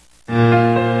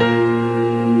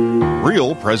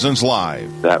Real Presence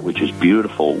Live. That which is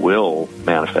beautiful will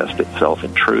manifest itself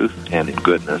in truth and in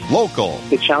goodness. Local.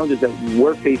 The challenges that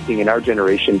we're facing in our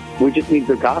generation, we just need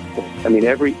the gospel. I mean,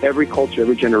 every culture,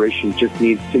 every generation just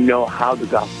needs to know how the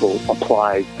gospel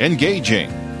applies.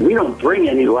 Engaging. We don't bring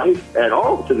any life at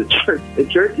all to the church. The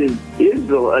church is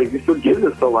the life. It's what gives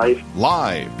us the life.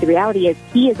 Live. The reality is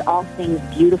He is all things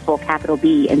beautiful, capital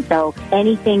B. And so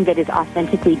anything that is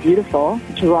authentically beautiful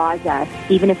draws us,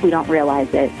 even if we don't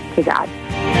realize it, to God.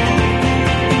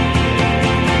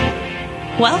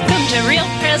 Welcome to Real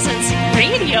Presence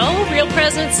Radio, Real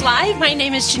Presence Live. My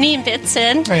name is Janine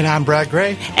Vitson. And I'm Brad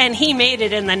Gray. And he made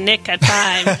it in the nick of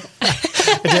time.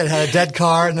 I did. Had a dead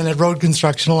car and then had road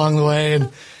construction along the way,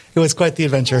 and it was quite the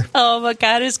adventure. Oh, but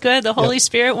God is good. The Holy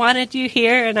Spirit wanted you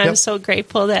here, and I'm so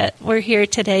grateful that we're here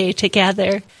today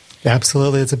together.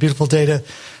 Absolutely. It's a beautiful day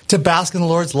to bask in the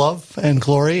Lord's love and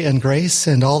glory and grace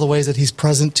and all the ways that He's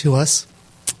present to us.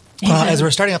 As we're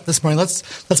starting up this morning,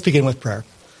 let's begin with prayer.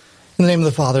 In the name of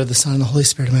the Father, the Son, and the Holy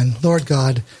Spirit, amen. Lord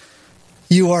God,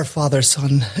 You are Father,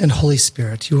 Son, and Holy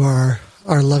Spirit. You are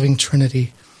our loving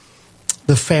Trinity,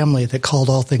 the family that called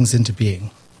all things into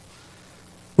being.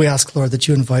 We ask, Lord, that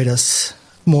You invite us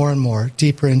more and more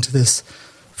deeper into this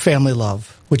family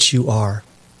love, which You are,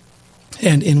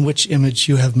 and in which image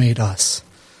You have made us.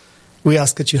 We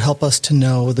ask that You help us to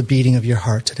know the beating of Your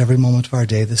heart at every moment of our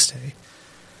day this day.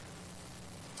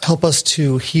 Help us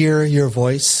to hear Your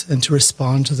voice and to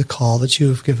respond to the call that You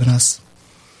have given us.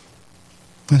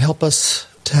 And help us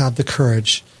to have the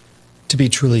courage to be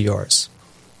truly Yours.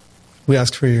 We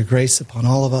ask for Your grace upon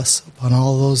all of us, upon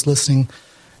all those listening,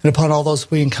 and upon all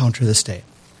those we encounter this day.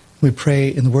 We pray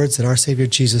in the words that our Savior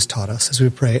Jesus taught us as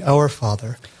we pray, Our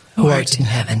Father, who art in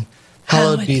heaven,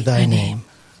 hallowed be Thy name.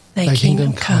 Thy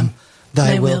kingdom come,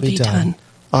 Thy will be done,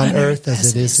 on earth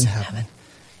as it is in heaven.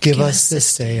 Give us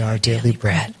this day our daily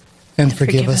bread, and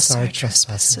forgive us our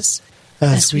trespasses,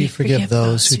 as we forgive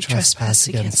those who trespass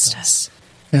against us.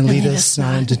 And lead us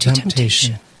not into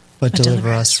temptation, but deliver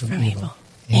us from evil.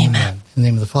 Amen. In the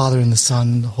name of the Father, and the Son,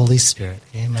 and the Holy Spirit.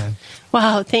 Amen.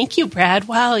 Wow, thank you, Brad.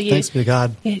 Wow, thanks be to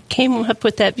God. You came up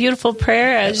with that beautiful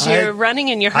prayer as you're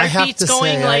running and your heartbeat's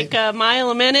going like a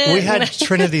mile a minute. We had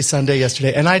Trinity Sunday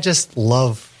yesterday, and I just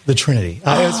love the Trinity.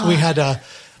 We had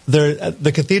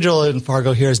the cathedral in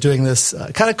Fargo here is doing this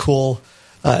kind of cool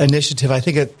initiative. I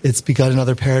think it's begun in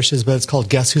other parishes, but it's called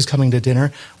Guess Who's Coming to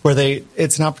Dinner, where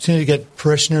it's an opportunity to get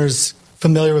parishioners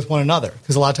familiar with one another.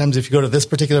 Because a lot of times if you go to this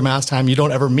particular Mass time, you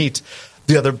don't ever meet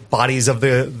the other bodies of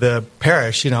the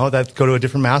parish, that go to a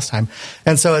different Mass time.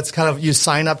 And so it's kind of, you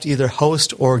sign up to either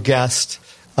host or guest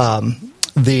a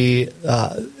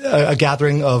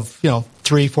gathering of,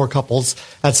 3-4 couples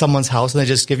at someone's house, and they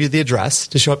just give you the address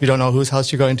to show up. You don't know whose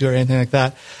house you're going to or anything like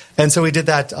that. And so we did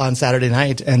that on Saturday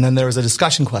night, and then there was a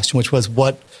discussion question, which was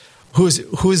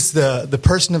who's the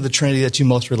person of the Trinity that you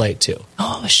most relate to?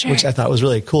 Oh, sure. Which I thought was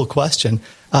really a cool question.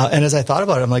 And as I thought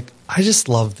about it, I'm like, I just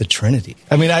love the Trinity.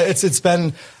 I mean, it's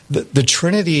been the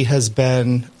Trinity has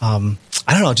been I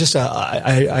don't know, just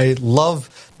I love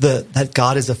that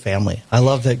God is a family. I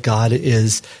love that God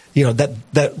is that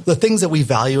the things that we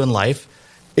value in life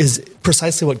is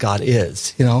precisely what God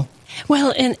is.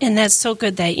 Well, and that's so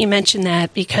good that you mentioned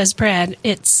that, because, Brad,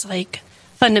 it's like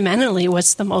fundamentally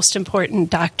what's the most important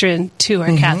doctrine to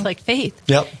our Catholic faith.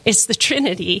 Yep. It's the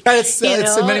Trinity. It's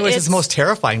in many ways it's most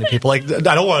terrifying to people. Like,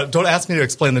 don't ask me to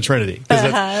explain the Trinity,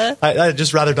 because I'd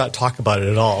just rather not talk about it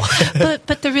at all.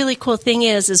 but the really cool thing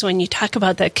is when you talk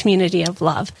about that community of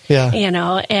love,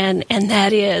 and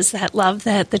that is that love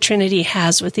that the Trinity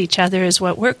has with each other is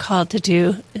what we're called to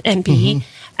do and be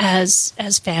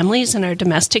as families in our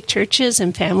domestic churches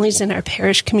and families in our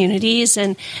parish communities,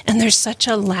 and there's such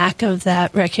a lack of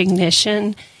that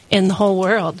recognition in the whole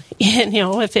world.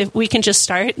 If we can just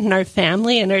start in our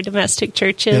family, in our domestic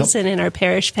churches, and in our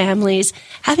parish families,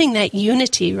 having that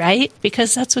unity, right?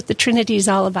 Because that's what the Trinity is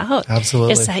all about.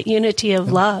 Absolutely. It's that unity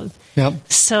of love.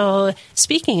 Yep. So,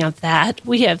 speaking of that,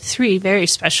 we have 3 very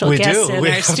special guests in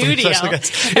our studio.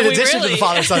 In addition to the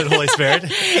Father, Son, and Holy Spirit.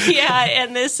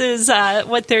 And this is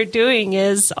what they're doing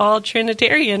is all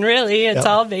Trinitarian, really. It's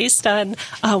all based on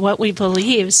what we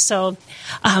believe. So,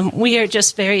 we are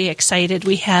just very excited.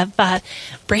 We have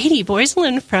Brady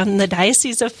Boyslin from the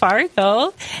Diocese of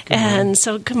Fargo. And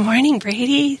so, good morning,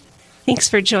 Brady. Thanks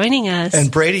for joining us. And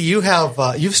Brady,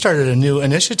 you've started a new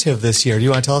initiative this year. Do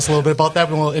you want to tell us a little bit about that,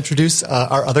 and we'll introduce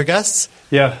our other guests?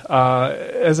 Yeah.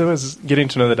 As I was getting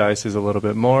to know the diocese a little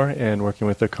bit more and working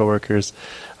with the coworkers,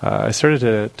 I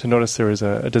started to notice there was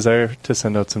a desire to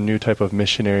send out some new type of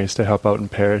missionaries to help out in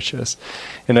parishes.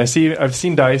 And I've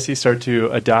seen dioceses start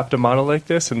to adapt a model like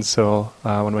this, and so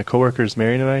one of my coworkers,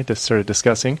 Marion, and I just started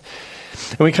discussing.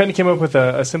 And we kind of came up with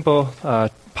a simple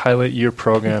pilot year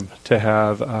program to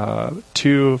have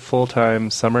 2 full-time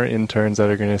summer interns that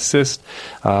are going to assist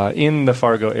in the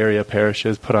Fargo area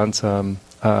parishes, put on some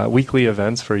weekly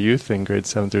events for youth in grades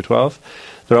 7 through 12.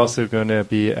 They're also going to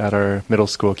be at our middle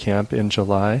school camp in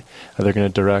July. They're going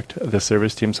to direct the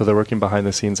service team, so they're working behind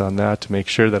the scenes on that to make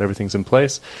sure that everything's in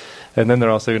place. And then they're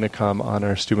also going to come on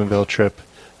our Steubenville trip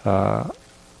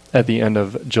at the end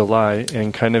of July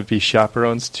and kind of be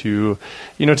chaperones to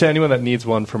anyone that needs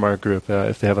one from our group.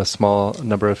 If they have a small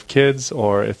number of kids,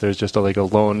 or if there's just a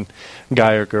lone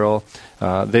guy or girl,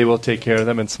 they will take care of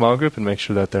them in small group and make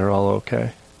sure that they're all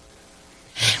okay.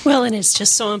 Well, and it's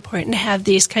just so important to have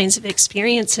these kinds of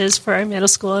experiences for our middle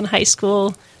school and high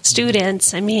school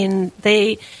students. I mean,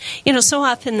 they, so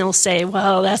often they'll say,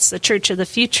 well, that's the church of the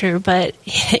future, but,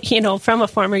 from a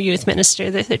former youth minister,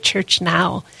 they're the church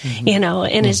now,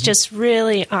 and it's just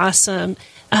really awesome,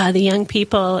 the young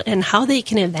people and how they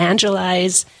can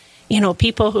evangelize,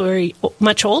 people who are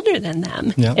much older than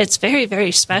them. Yep. It's very,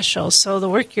 very special. So the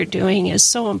work you're doing is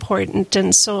so important,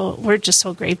 and so we're just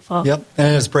so grateful. Yep.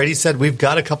 And as Brady said, we've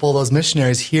got a couple of those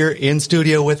missionaries here in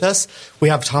studio with us. We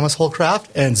have Thomas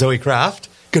Holcraft and Zoe Kraft.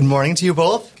 Good morning to you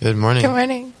both. Good morning. Good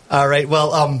morning. All right.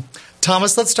 Well,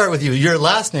 Thomas, let's start with you. Your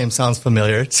last name sounds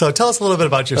familiar, so tell us a little bit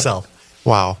about yourself.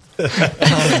 Wow.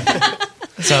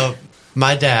 So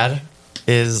my dad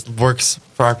works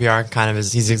for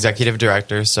RPR, he's executive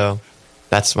director, so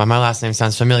that's why my last name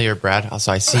sounds familiar, Brad.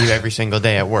 Also, I see you every single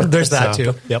day at work. There's that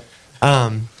too. Yep.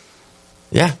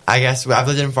 Yeah, I guess I've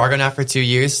lived in Fargo now for 2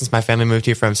 years since my family moved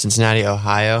here from Cincinnati,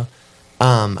 Ohio.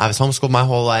 I was homeschooled my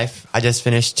whole life. I just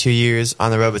finished 2 years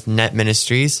on the road with Net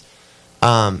Ministries.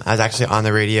 I was actually on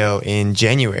the radio in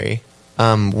January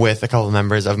with a couple of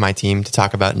members of my team to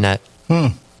talk about Net.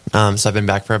 So I've been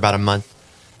back for about a month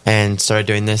and started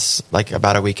doing this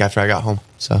about a week after I got home.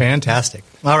 So fantastic.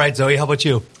 All right, Zoe, how about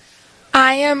you?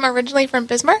 I am originally from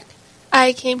Bismarck.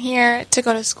 I came here to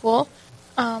go to school.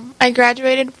 I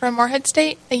graduated from Moorhead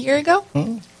State a year ago,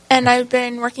 and I've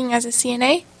been working as a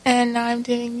CNA, and now I'm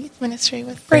doing youth ministry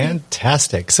with Brady.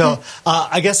 Fantastic. So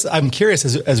I guess I'm curious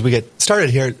as we get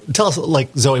started here. Tell us,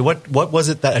 Zoe, what was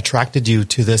it that attracted you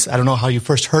to this? I don't know how you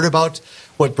first heard about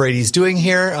what Brady's doing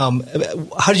here.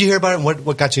 How did you hear about it, and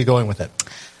what got you going with it?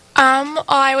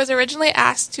 I was originally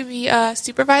asked to be a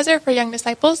supervisor for Young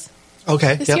Disciples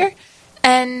this year.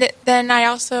 And then I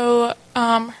also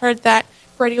heard that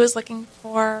Brady was looking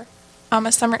for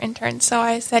a summer intern. So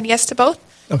I said yes to both.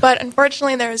 Okay. But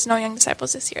unfortunately, there is no Young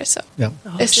Disciples this year. So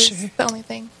this is the only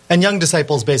thing. And Young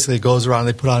Disciples basically goes around,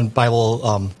 they put on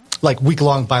Bible,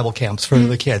 week-long Bible camps for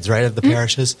the kids, right, at the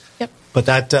parishes? Yep. But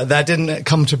that didn't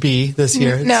come to be this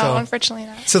year. No, unfortunately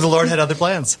not. So the Lord had other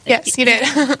plans. Yes, he did.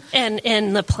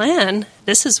 And the plan,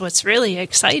 this is what's really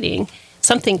exciting,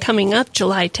 something coming up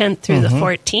July 10th through the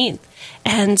 14th.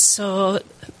 And so,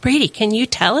 Brady, can you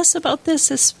tell us about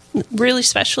this really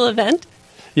special event?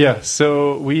 Yeah,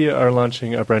 so we are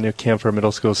launching a brand new camp for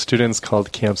middle school students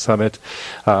called Camp Summit.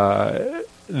 The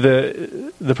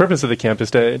purpose of the camp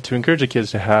is to encourage the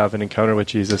kids to have an encounter with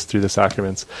Jesus through the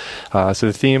sacraments. So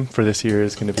the theme for this year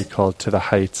is going to be called To the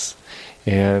Heights,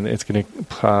 and it's going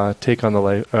to take on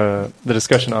the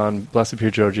discussion on Blessed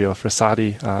Pier Giorgio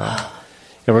Frassati,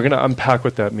 and we're going to unpack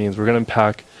what that means. We're going to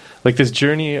unpack this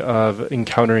journey of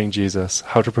encountering Jesus,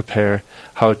 how to prepare,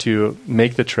 how to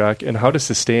make the trek, and how to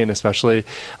sustain, especially.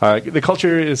 The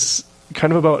culture is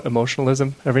kind of about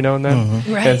emotionalism every now and then.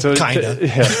 Right. And so kind of. to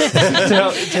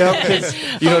help kids,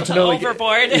 to know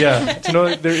overboard. To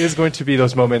know there is going to be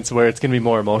those moments where it's going to be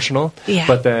more emotional. Yeah.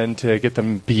 But then to get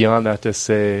them beyond that, to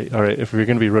say, all right, if we're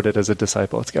going to be rooted as a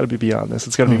disciple, it's got to be beyond this.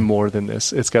 It's got to be more than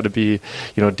this. It's got to be,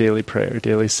 daily prayer,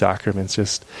 daily sacraments,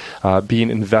 just being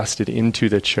invested into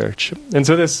the church. And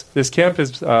so this camp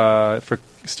is for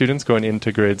students going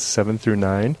into grades 7 through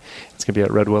 9. It's going to be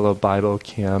at Red Willow Bible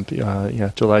Camp,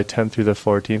 July 10th through the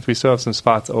 14th. We still have some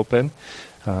spots open.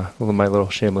 My little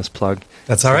shameless plug.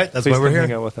 That's all right. That's why we're here.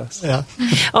 Hang out with us. Yeah.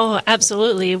 Oh,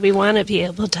 absolutely. We want to be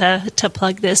able to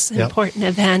plug this important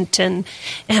event and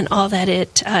all that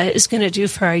it is going to do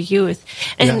for our youth.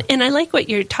 And I like what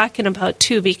you're talking about,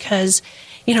 too, because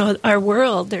our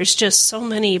world, there's just so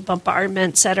many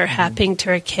bombardments that are happening to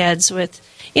our kids with,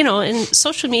 and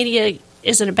social media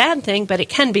isn't a bad thing, but it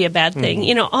can be a bad thing.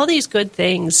 You know, all these good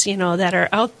things, you know, that are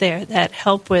out there that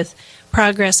help with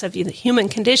progress of the human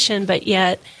condition, but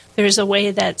yet there's a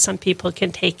way that some people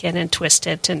can take it and twist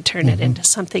it and turn it into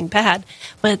something bad.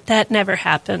 But that never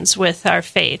happens with our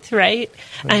faith, right?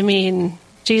 I mean,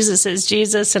 Jesus is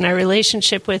Jesus, and our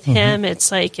relationship with him,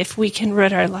 it's like if we can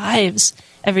root our lives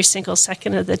every single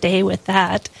second of the day with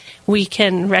that, we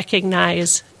can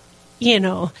recognize, you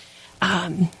know,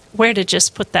 where to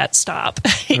just put that stop,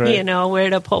 you know, where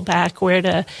to pull back, where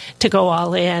to go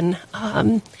all in.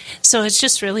 So it's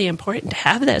just really important to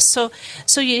have this.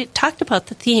 So you talked about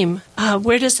the theme.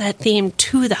 Where does that theme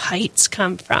To the Heights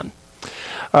come from?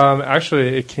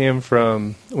 Actually, it came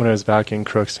from when I was back in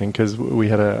Crookston, because we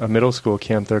had a middle school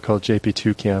camp there called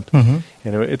JP2 Camp. And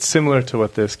it's similar to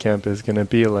what this camp is going to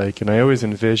be like. And I always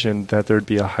envisioned that there'd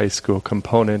be a high school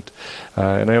component.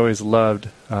 And I always loved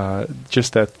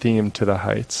just that theme, To the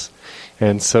Heights.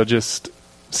 And so just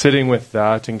sitting with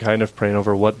that and kind of praying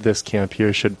over what this camp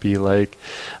here should be like,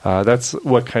 that's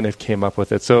what kind of came up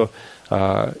with it. So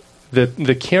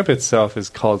the camp itself is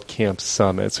called Camp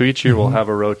Summit. So each year we'll have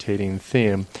a rotating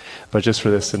theme, but just for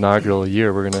this inaugural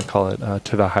year, we're going to call it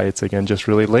To the Heights again, just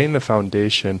really laying the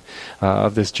foundation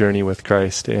of this journey with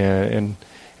Christ and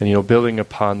you know, building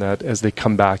upon that as they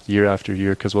come back year after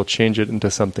year, because we'll change it into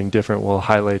something different. We'll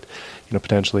highlight, you know,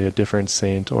 potentially a different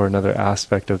saint or another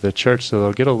aspect of the church, so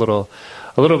they'll get a little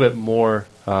bit more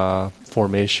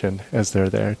formation as they're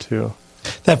there too.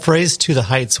 That phrase "To the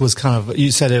Heights" was kind of, you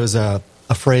said it was a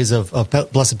phrase of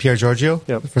Blessed Pier Giorgio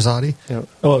Frassati. Yep.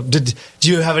 Oh, do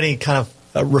you have any kind of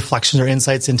reflections or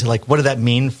insights into like what did that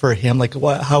mean for him? Like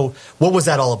what was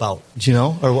that all about? Do you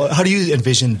know, or how do you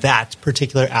envision that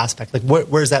particular aspect? Like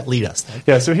where does that lead us?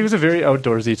 Yeah, so he was a very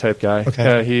outdoorsy type guy.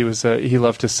 Okay. He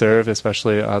loved to serve,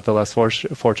 especially the less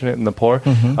fortunate and the poor.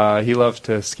 He loved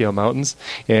to scale mountains,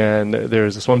 and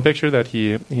there's this one picture that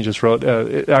he just wrote.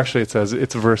 It says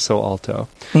it's verso alto,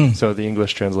 so the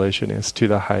English translation is To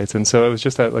the Heights, and so it was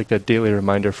just that daily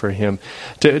reminder for him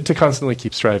to constantly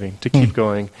keep striving, to keep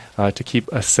going, to keep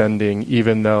ascending,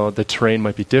 even though the terrain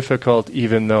might be difficult,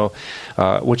 even though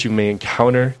what you may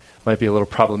encounter might be a little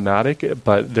problematic,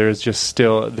 but there's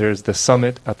the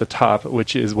summit at the top,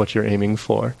 which is what you're aiming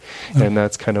for. And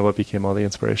that's kind of what became all the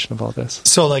inspiration of all this.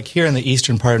 So like here in the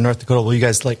eastern part of North Dakota, will you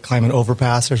guys like climb an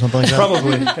overpass or something like that?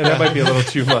 Probably, and that might be a little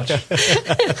too much.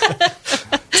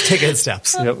 Take it in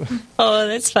steps. Yep. Oh,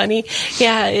 that's funny.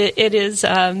 Yeah, it is.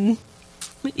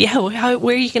 Where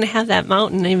are you going to have that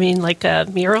mountain? I mean, like a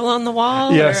mural on the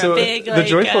wall? Yeah, or so a big, the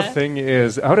joyful thing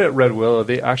is, out at Red Willow,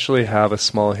 they actually have a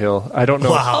small hill. I don't know.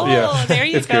 Wow. Oh, there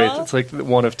you it's go. Great. It's like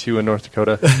one of two in North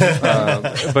Dakota.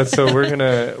 But so we're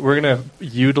gonna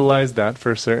utilize that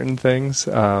for certain things.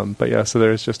 But yeah, so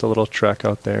there's just a little trek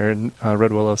out there, and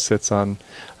Red Willow sits on,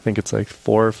 I think it's like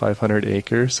 400 or 500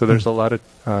 acres. So there's a lot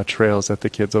of trails that the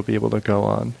kids will be able to go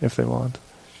on if they want.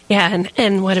 Yeah,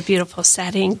 and what a beautiful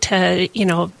setting to, you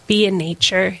know, be in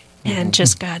nature and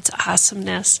just God's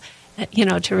awesomeness, you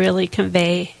know, to really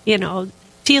convey, you know,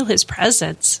 feel his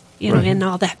presence, you know, in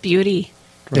all that beauty.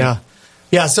 Yeah.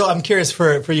 Yeah, so I'm curious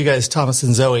for you guys, Thomas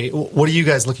and Zoe, what are you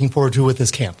guys looking forward to with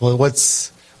this camp?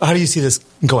 How do you see this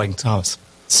going, Thomas?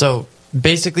 So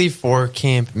basically for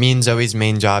camp, me and Zoe's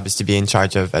main job is to be in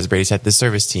charge of, as Brady said, the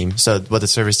service team. So what the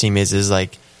service team is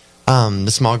like,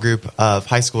 the small group of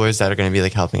high schoolers that are going to be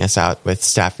like helping us out with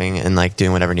staffing and like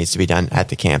doing whatever needs to be done at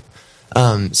the camp.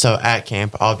 So at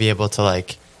camp, I'll be able to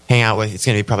like hang out with, it's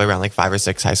going to be probably around like 5 or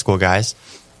 6 high school guys.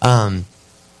 And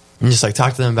just like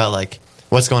talk to them about like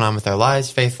what's going on with their lives,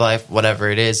 faith life, whatever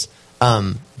it is.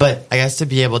 But I guess to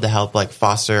be able to help like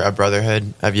foster a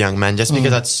brotherhood of young men, just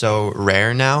because that's so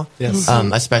rare now,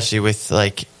 especially with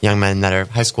like young men that are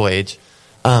high school age,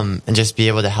 and just be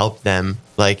able to help them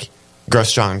like grow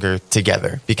stronger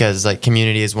together, because like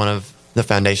community is one of the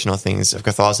foundational things of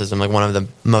Catholicism, like one of the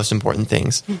most important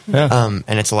things. And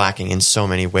it's lacking in so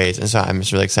many ways. And so I'm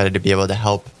just really excited to be able to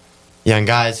help young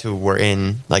guys who were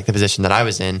in like the position that I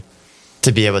was in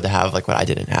to be able to have like what I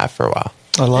didn't have for a while.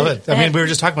 I love it. I mean, we were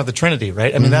just talking about the Trinity,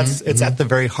 right? I mean, it's at the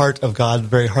very heart of God, the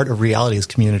very heart of reality is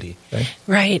community, right?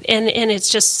 Right. And it's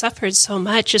just suffered so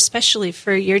much, especially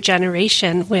for your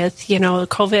generation with, you know,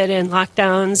 COVID and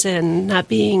lockdowns and not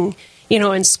being, you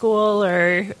know, in school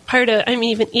or part of, I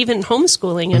mean, even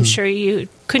homeschooling. I'm sure you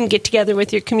couldn't get together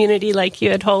with your community like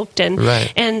you had hoped.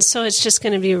 And so it's just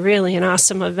going to be really an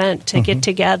awesome event to get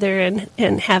together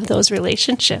and have those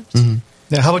relationships.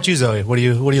 Yeah. How about you, Zoe? What do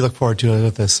you look forward to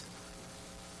with this?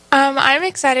 I'm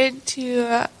excited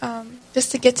to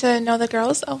just to get to know the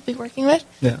girls I'll be working with.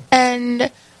 Yeah. And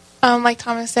like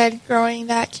Thomas said, growing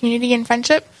that community and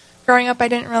friendship. Growing up, I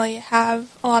didn't really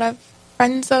have a lot of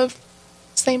friends of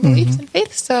same beliefs and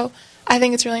faith. So I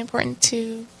think it's really important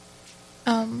to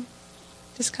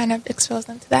just kind of expose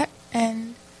them to that.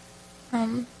 And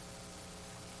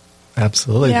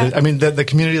absolutely. Yeah. I mean, the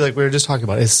community, like we were just talking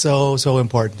about, is so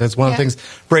important. That's one of the things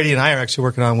Brady and I are actually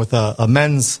working on with a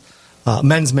men's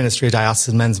ministry, a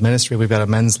diocesan men's ministry. We've got a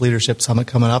men's leadership summit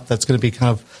coming up that's going to be kind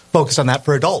of focused on that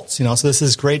for adults. So this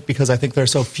is great because I think there are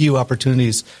so few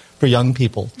opportunities for young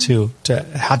people to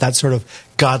have that sort of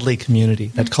godly community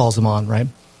that calls them on, right?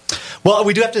 Well,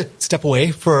 we do have to step away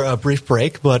for a brief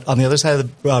break, but on the other side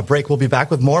of the break, we'll be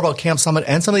back with more about Camp Summit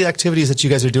and some of the activities that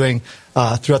you guys are doing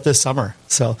throughout this summer.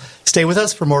 So stay with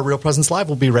us for more Real Presence Live.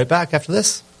 We'll be right back after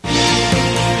this.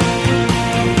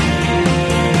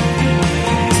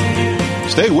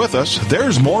 Stay with us.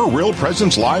 There's more Real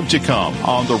Presence Live to come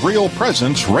on the Real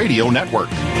Presence Radio Network.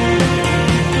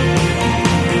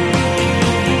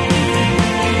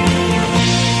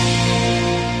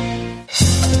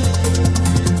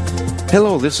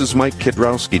 Hello, this is Mike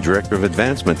Kidrowski, Director of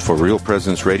Advancement for Real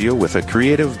Presence Radio with a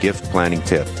creative gift planning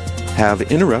tip. Have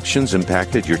interruptions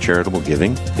impacted your charitable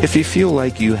giving? If you feel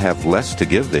like you have less to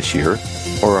give this year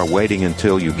or are waiting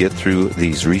until you get through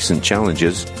these recent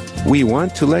challenges, we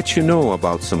want to let you know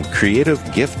about some creative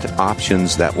gift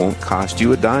options that won't cost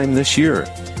you a dime this year.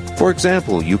 For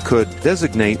example, you could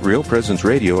designate Real Presence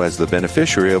Radio as the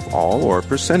beneficiary of all or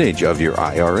percentage of your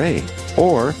IRA,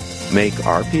 or make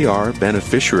RPR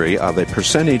beneficiary of a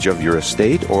percentage of your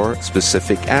estate or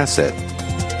specific asset.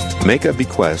 Make a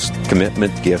bequest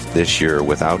commitment gift this year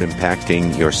without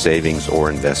impacting your savings or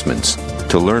investments.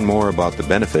 To learn more about the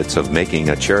benefits of making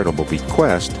a charitable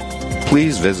bequest,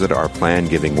 please visit our plan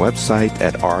giving website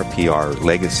at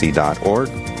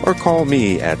rprlegacy.org or call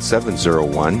me at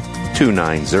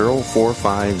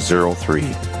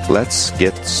 701-290-4503. Let's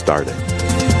get started.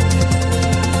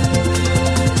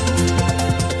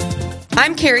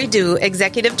 I'm Carrie Dew,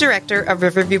 Executive Director of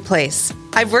Riverview Place.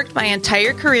 I've worked my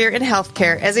entire career in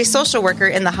healthcare as a social worker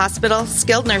in the hospital,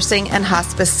 skilled nursing, and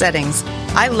hospice settings.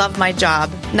 I love my job.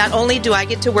 Not only do I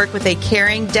get to work with a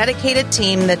caring, dedicated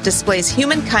team that displays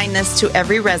human kindness to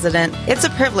every resident, it's a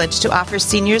privilege to offer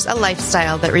seniors a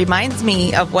lifestyle that reminds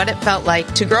me of what it felt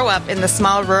like to grow up in the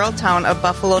small rural town of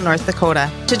Buffalo, North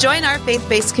Dakota. To join our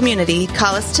faith-based community,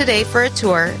 call us today for a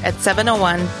tour at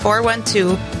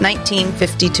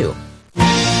 701-412-1952.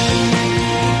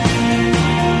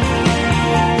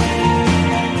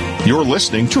 You're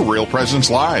listening to Real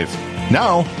Presence Live.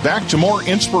 Now, back to more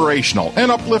inspirational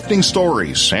and uplifting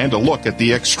stories and a look at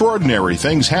the extraordinary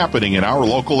things happening in our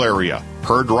local area.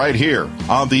 Heard right here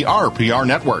on the RPR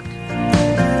Network.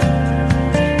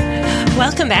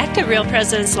 Welcome back to Real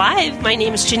Presence Live. My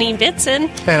name is Janine Bitson.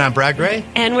 And I'm Brad Gray.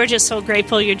 And we're just so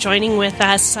grateful you're joining with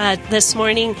us this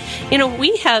morning.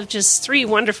 We have just 3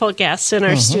 wonderful guests in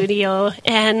our studio,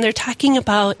 and they're talking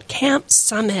about Camp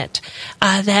Summit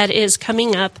that is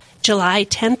coming up July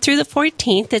 10th through the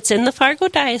 14th. It's in the Fargo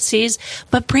Diocese.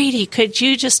 But Brady, could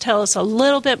you just tell us a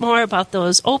little bit more about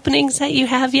those openings that you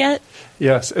have yet?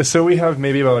 Yes. So we have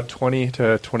maybe about 20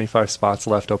 to 25 spots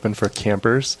left open for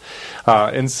campers.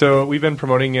 And so we've been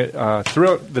promoting it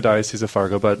throughout the Diocese of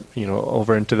Fargo, but,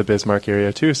 over into the Bismarck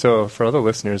area too. So for other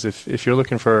listeners, if you're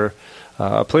looking for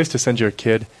a place to send your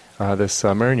kid this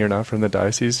summer and you're not from the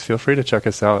diocese, feel free to check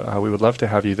us out. We would love to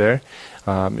have you there.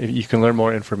 You can learn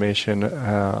more information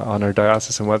on our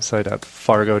diocesan website at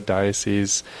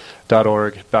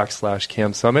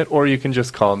fargodiocese.org/Camp Summit, or you can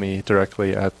just call me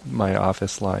directly at my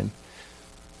office line.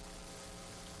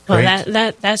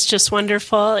 Well, that's just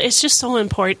wonderful. It's just so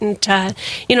important.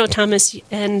 Thomas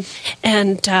and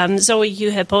Zoe,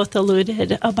 you have both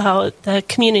alluded about the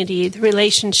community, the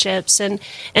relationships, and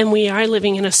we are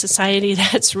living in a society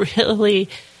that's really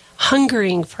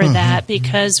hungering for that,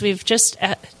 because we've just,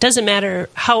 doesn't matter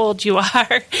how old you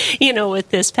are, with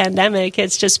this pandemic,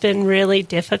 it's just been really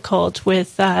difficult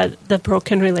with the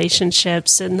broken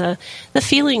relationships and the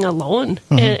feeling alone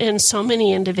in so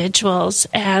many individuals.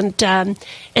 And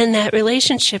that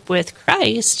relationship with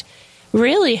Christ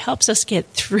really helps us get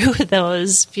through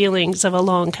those feelings of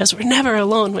alone, because we're never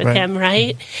alone with Him,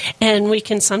 right? And we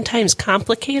can sometimes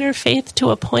complicate our faith to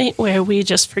a point where we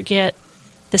just forget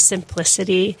the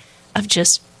simplicity of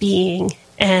just being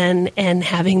and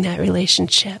having that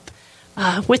relationship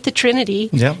with the Trinity,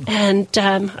 and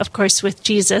of course with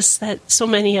Jesus. That so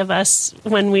many of us,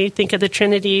 when we think of the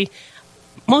Trinity,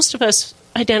 most of us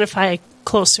identify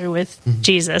closer with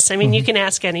Jesus. I mean, you can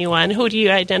ask anyone, who do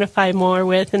you identify more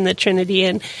with in the Trinity?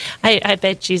 And I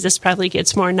bet Jesus probably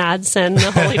gets more nods than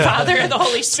the Holy Father or the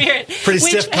Holy Spirit. Pretty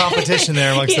stiff competition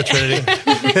there amongst the Trinity.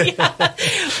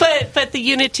 But the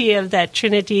unity of that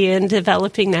Trinity and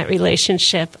developing that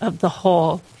relationship of the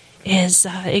whole is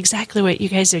exactly what you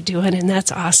guys are doing, and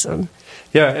that's awesome.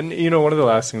 Yeah, and one of the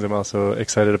last things I'm also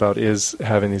excited about is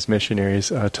having these missionaries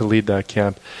to lead that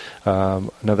camp.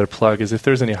 Another plug is if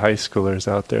there's any high schoolers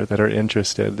out there that are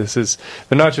interested,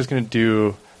 they're not just going to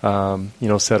do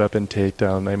set up and take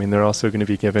down. I mean, they're also going to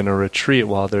be given a retreat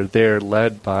while they're there,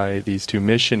 led by these two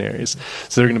missionaries.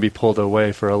 So they're going to be pulled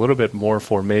away for a little bit more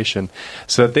formation,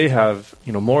 so that they have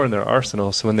more in their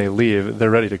arsenal. So when they leave,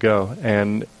 they're ready to go,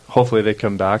 and hopefully they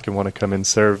come back and want to come and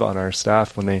serve on our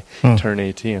staff when they turn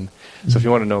 18. So if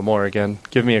you want to know more, again,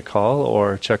 give me a call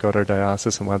or check out our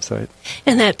diocesan website.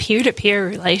 And that peer-to-peer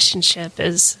relationship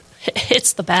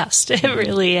it's the best. It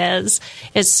really is.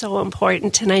 It's so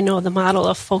important. And I know the model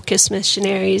of Focus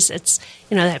Missionaries, it's,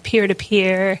 that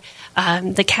peer-to-peer,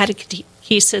 the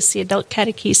catechesis, the adult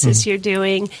catechesis you're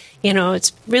doing,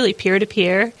 it's really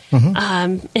peer-to-peer.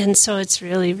 And so it's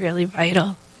really, really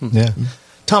vital. Yeah.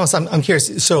 Thomas, I'm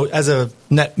curious. So as a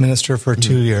net minister for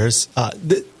 2 years,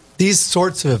 these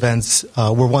sorts of events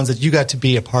were ones that you got to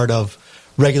be a part of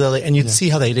regularly, and you'd see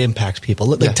how they'd impact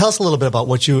people. Tell us a little bit about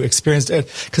what you experienced,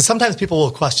 because sometimes people will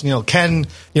question, can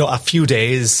a few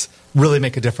days really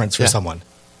make a difference for someone?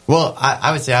 Well,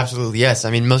 I would say absolutely yes.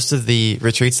 I mean, most of the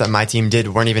retreats that my team did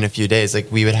weren't even a few days.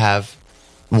 Like, we would have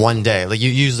one day,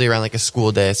 usually around a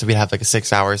school day, so we'd have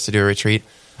 6 hours to do a retreat,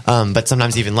 but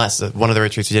sometimes even less. One of the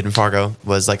retreats we did in Fargo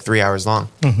was 3 hours long.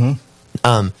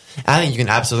 I think you can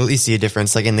absolutely see a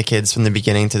difference in the kids from the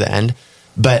beginning to the end,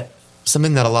 but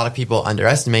something that a lot of people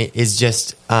underestimate is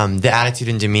just the attitude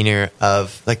and demeanor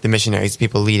of the missionaries,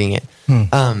 people leading it.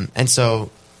 And so,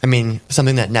 I mean,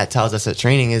 something that Net tells us at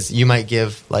training is you might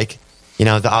give the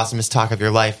awesomest talk of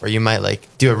your life, or you might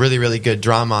do a really, really good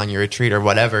drama on your retreat or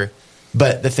whatever.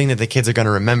 But the thing that the kids are going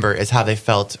to remember is how they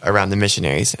felt around the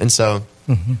missionaries. And so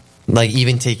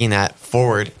even taking that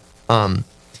forward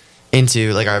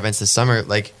into our events this summer,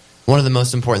 one of the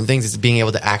most important things is being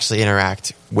able to actually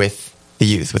interact with the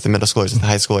youth, with the middle schoolers, with the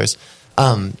high schoolers,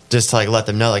 just to let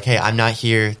them know, hey, I'm not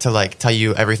here to tell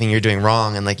you everything you're doing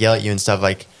wrong and yell at you and stuff.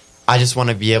 I just want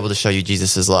to be able to show you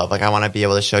Jesus's love. I want to be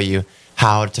able to show you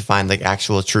how to find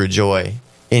actual true joy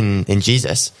in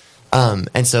Jesus.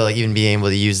 And so even being able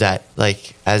to use that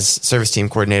as service team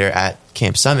coordinator at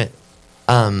Camp Summit,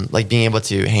 being able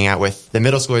to hang out with the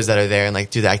middle schoolers that are there and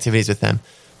do the activities with them,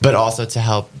 but also to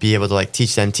help be able to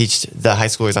teach the high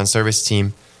schoolers on service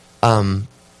team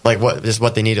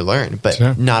what they need to learn,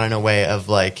 but not in a way of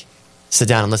sit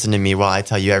down and listen to me while I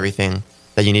tell you everything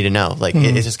that you need to know.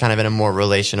 It's just kind of in a more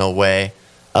relational way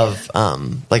of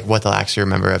what they'll actually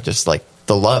remember of just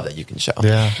the love that you can show.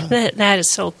 That is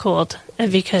so cool,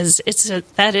 because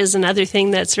that is another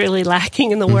thing that's really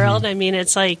lacking in the world. I mean,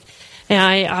 it's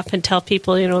I often tell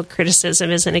people,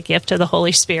 criticism isn't a gift of the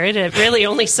Holy Spirit. It really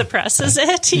only suppresses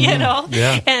it,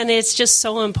 And it's just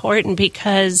so important,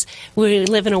 because we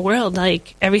live in a world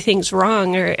everything's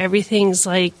wrong, or everything's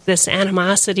this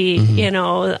animosity,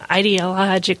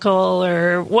 ideological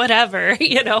or whatever,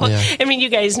 I mean, you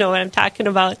guys know what I'm talking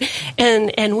about.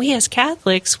 And we as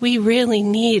Catholics, we really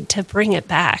need to bring it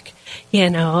back.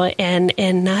 And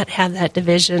not have that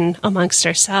division amongst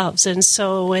ourselves. And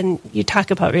so when you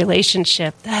talk about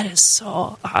relationship, that is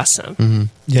so awesome.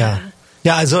 Yeah.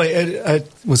 Zoe,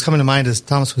 it was coming to mind as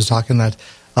Thomas was talking that,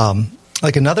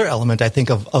 another element, I think,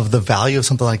 of the value of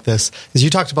something like this is you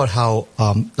talked about how,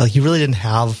 you really didn't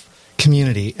have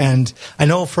community. And I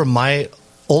know for my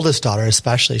oldest daughter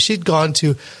especially, she'd gone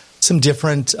to some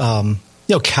different,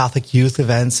 Catholic youth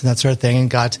events and that sort of thing, and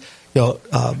got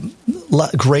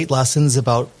great lessons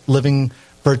about living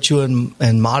virtue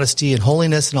and modesty and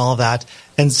holiness and all of that.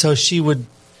 And so she would,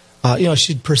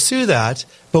 she'd pursue that.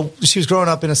 But she was growing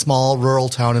up in a small rural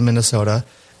town in Minnesota,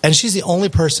 and she's the only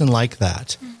person like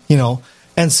that,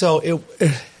 And so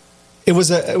it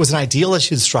was an ideal that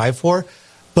she'd strive for,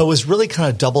 but was really kind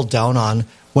of doubled down on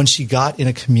when she got in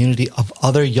a community of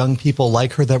other young people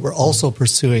like her that were also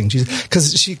pursuing Jesus,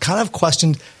 because she kind of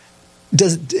questioned,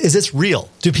 is this real?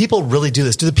 Do people really do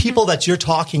this? Do the people that you're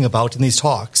talking about in these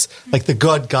talks, the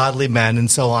good, godly men and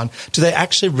so on, do they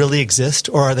actually really exist,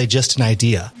 or are they just an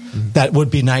idea that would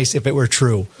be nice if it were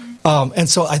true? And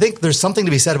so I think there's something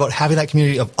to be said about having that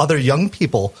community of other young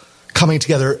people coming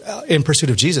together in pursuit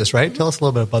of Jesus, right? Tell us a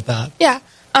little bit about that. Yeah.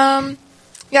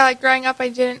 Growing up, I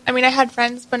had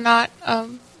friends, but not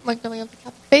really of the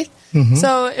Catholic faith.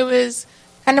 So it was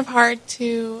kind of hard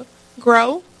to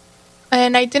grow.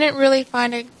 And I didn't really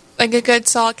find a good,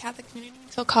 solid Catholic community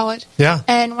until college. Yeah.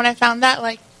 And when I found that,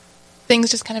 things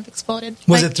just kind of exploded.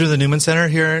 Was it through the Newman Center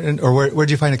here, or where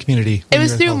did you find a community? It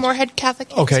was through Moorhead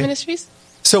Catholic Ministries.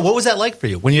 So what was that like for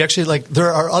you when you actually, like,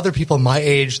 there are other people my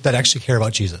age that actually care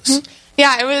about Jesus? Mm-hmm.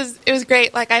 Yeah, it was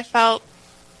great. Like, I felt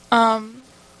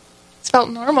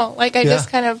normal. Like, I just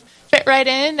kind of fit right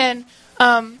in, and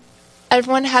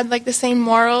everyone had, like, the same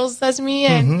morals as me,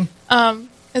 and it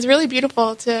was really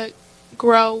beautiful to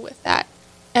grow with that.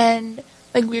 And,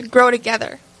 like, we grow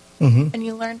together, and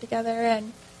you learn together,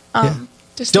 and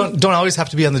just don't always have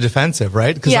to be on the defensive,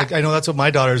 right? Because like, I know that's what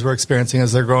my daughters were experiencing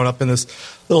as they're growing up in this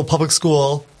little public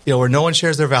school, you know, where no one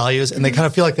shares their values, and they kind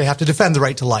of feel like they have to defend the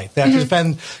right to life. They have to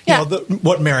defend, you know,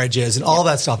 what marriage is and all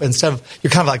that stuff. Instead of, you're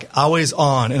kind of like always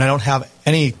on, and I don't have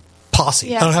any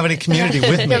posse. I don't have any community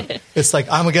with me. It's like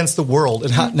I'm against the world,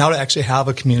 and now to actually have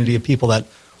a community of people that,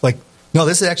 like, no,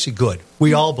 this is actually good.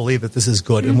 We all believe that this is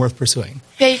good and worth pursuing.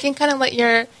 Yeah, you can kind of let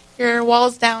your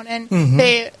walls down, and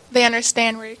they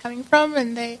understand where you're coming from,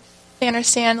 and they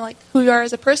understand, like, who you are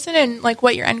as a person and, like,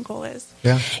 what your end goal is.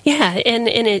 Yeah,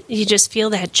 and you just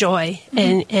feel that joy,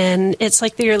 and it's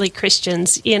like the early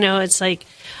Christians. You know, it's like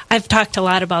I've talked a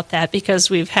lot about that because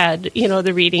we've had, you know,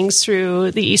 the readings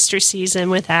through the Easter season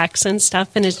with Acts and stuff,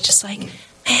 and it's just like,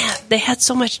 man, they had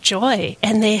so much joy,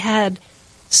 and they had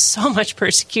so much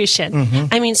persecution.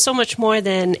 I mean, so much more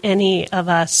than any of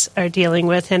us are dealing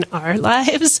with in our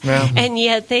lives. And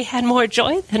yet they had more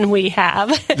joy than we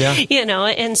have, you know,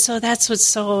 and so that's what's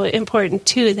so important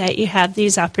too, that you have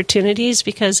these opportunities,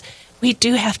 because we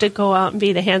do have to go out and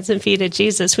be the hands and feet of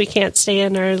Jesus. We can't stay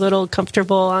in our little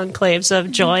comfortable enclaves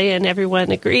of joy and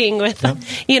everyone agreeing with,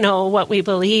 you know, what we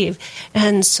believe.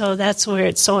 And so that's where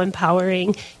it's so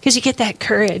empowering, because you get that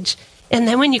courage. And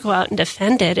then when you go out and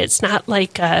defend it, it's not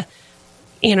like,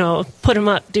 you know, put them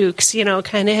up, Dukes, you know,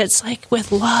 kind of. It's like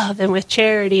with love and with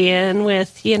charity and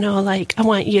with, you know, like, I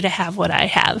want you to have what I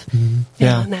have. You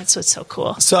know, and that's what's so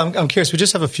cool. So I'm curious, we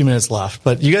just have a few minutes left,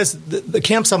 but you guys, the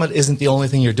Camp Summit isn't the only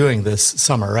thing you're doing this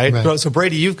summer, right? So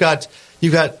Brady, you've got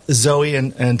Zoe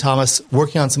and Thomas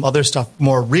working on some other stuff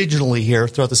more regionally here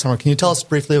throughout the summer. Can you tell us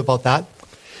briefly about that?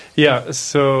 Yeah,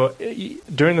 so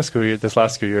during the school year, this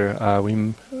last school year,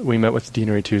 we met with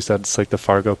Deanery too, so that's like the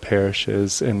Fargo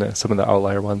parishes and some of the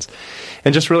outlier ones,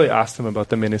 and just really asked them about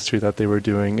the ministry that they were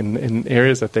doing in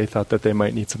areas that they thought that they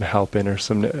might need some help in or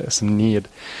some need.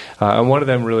 And one of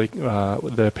them really,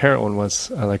 the parent one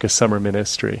was like a summer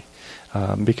ministry.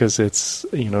 Because it's,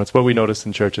 you know, it's what we notice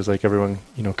in churches, like everyone,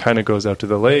 you know, kind of goes out to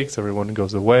the lakes, everyone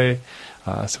goes away,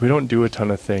 so we don't do a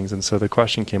ton of things. And so the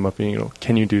question came up, you know,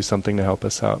 can you do something to help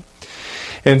us out?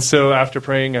 And so after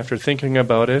praying, after thinking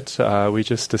about it, we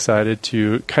just decided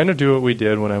to kind of do what we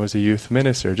did when I was a youth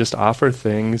minister, just offer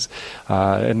things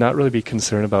and not really be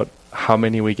concerned about how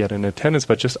many we get in attendance,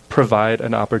 but just provide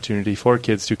an opportunity for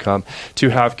kids to come, to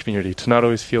have community, to not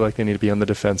always feel like they need to be on the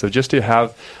defensive, just to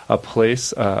have a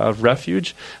place of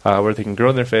refuge where they can grow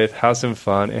in their faith, have some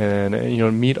fun, and, you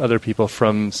know, meet other people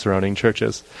from surrounding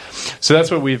churches. So that's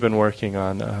what we've been working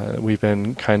on. We've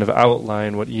been kind of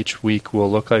outline what each week will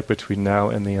look like between now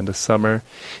and the end of summer,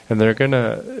 and they're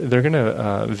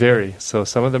gonna vary. So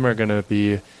some of them are gonna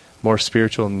be more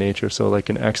spiritual in nature, so like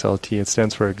an XLT, it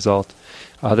stands for Exalt.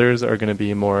 Others are going to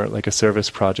be more like a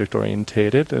service project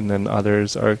orientated, and then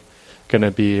others are going to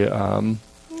be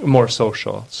more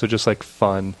social, so just like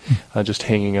fun, just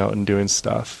hanging out and doing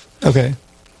stuff. Okay,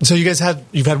 so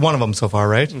you've had one of them so far,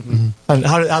 right? And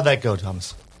how'd that go,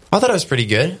 Thomas? I thought it was pretty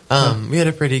good. We had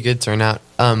a pretty good turnout.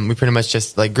 We pretty much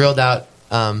just like grilled out.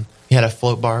 We had a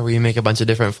float bar where you make a bunch of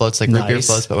different floats, like root beer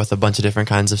floats, but with a bunch of different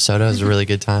kinds of soda. It was a really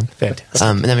good time. Fantastic.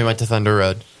 And then we went to Thunder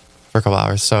Road for a couple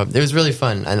hours, so it was really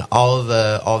fun. And all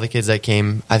the kids that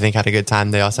came, I think, had a good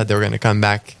time. They all said they were going to come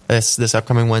back this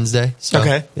upcoming Wednesday. So,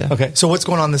 okay. Okay. So what's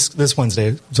going on this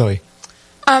Wednesday, Zoe?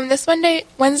 This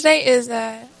Wednesday is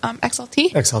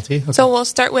XLT. XLT. Okay. So we'll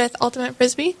start with Ultimate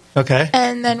Frisbee. Okay.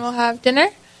 And then we'll have dinner,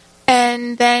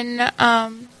 and then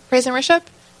praise and worship,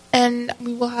 and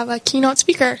we will have a keynote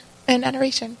speaker and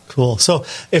adoration. Cool. So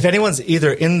if anyone's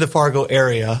either in the Fargo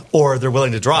area or they're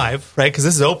willing to drive, right, because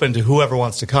this is open to whoever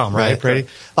wants to come, right, Brady?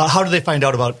 How do they find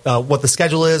out about what the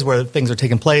schedule is, where things are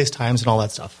taking place, times, and all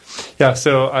that stuff? Yeah,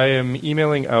 so I am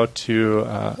emailing out to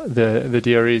the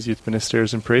DRE's youth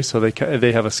ministers and priests, so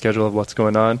they have a schedule of what's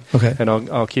going on, and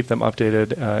I'll keep them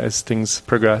updated as things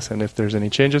progress and if there's any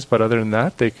changes. But other than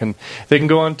that, they can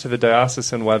go on to the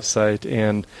diocesan website,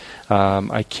 and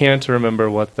I can't remember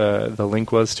what the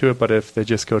link was to it, but if they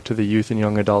just go to the youth and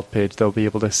young adult page, they'll be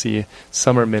able to see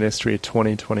Summer Ministry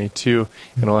 2022,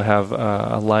 and I'll have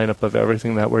a lineup of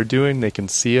everything that we're doing. They can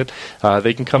see it.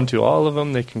 They can come to all of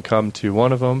them. They can come to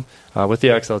one of them. With the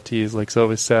XLTs, like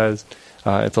Zoe says,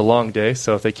 It's a long day,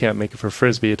 so if they can't make it for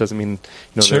Frisbee, it doesn't mean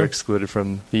they're excluded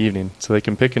from the evening. So they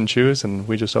can pick and choose, and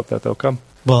we just hope that they'll come.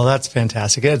 Well, that's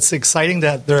fantastic. It's exciting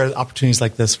that there are opportunities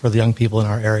like this for the young people in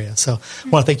our area. So I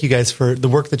want to thank you guys for the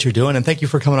work that you're doing, and thank you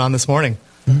for coming on this morning.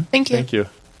 Thank you. Thank you.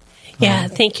 Yeah,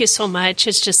 thank you so much.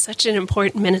 It's just such an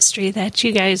important ministry that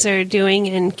you guys are doing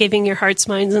and giving your hearts,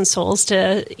 minds, and souls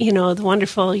to, the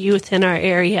wonderful youth in our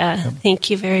area. Yep. Thank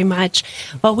you very much.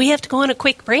 Well, we have to go on a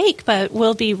quick break, but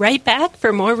we'll be right back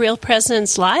for more Real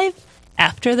Presence Live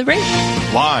after the break.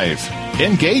 Live,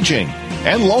 engaging,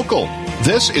 and local.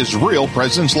 This is Real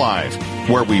Presence Live,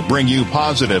 where we bring you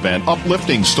positive and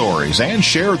uplifting stories and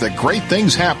share the great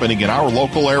things happening in our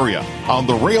local area on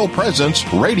the Real Presence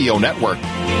Radio Network.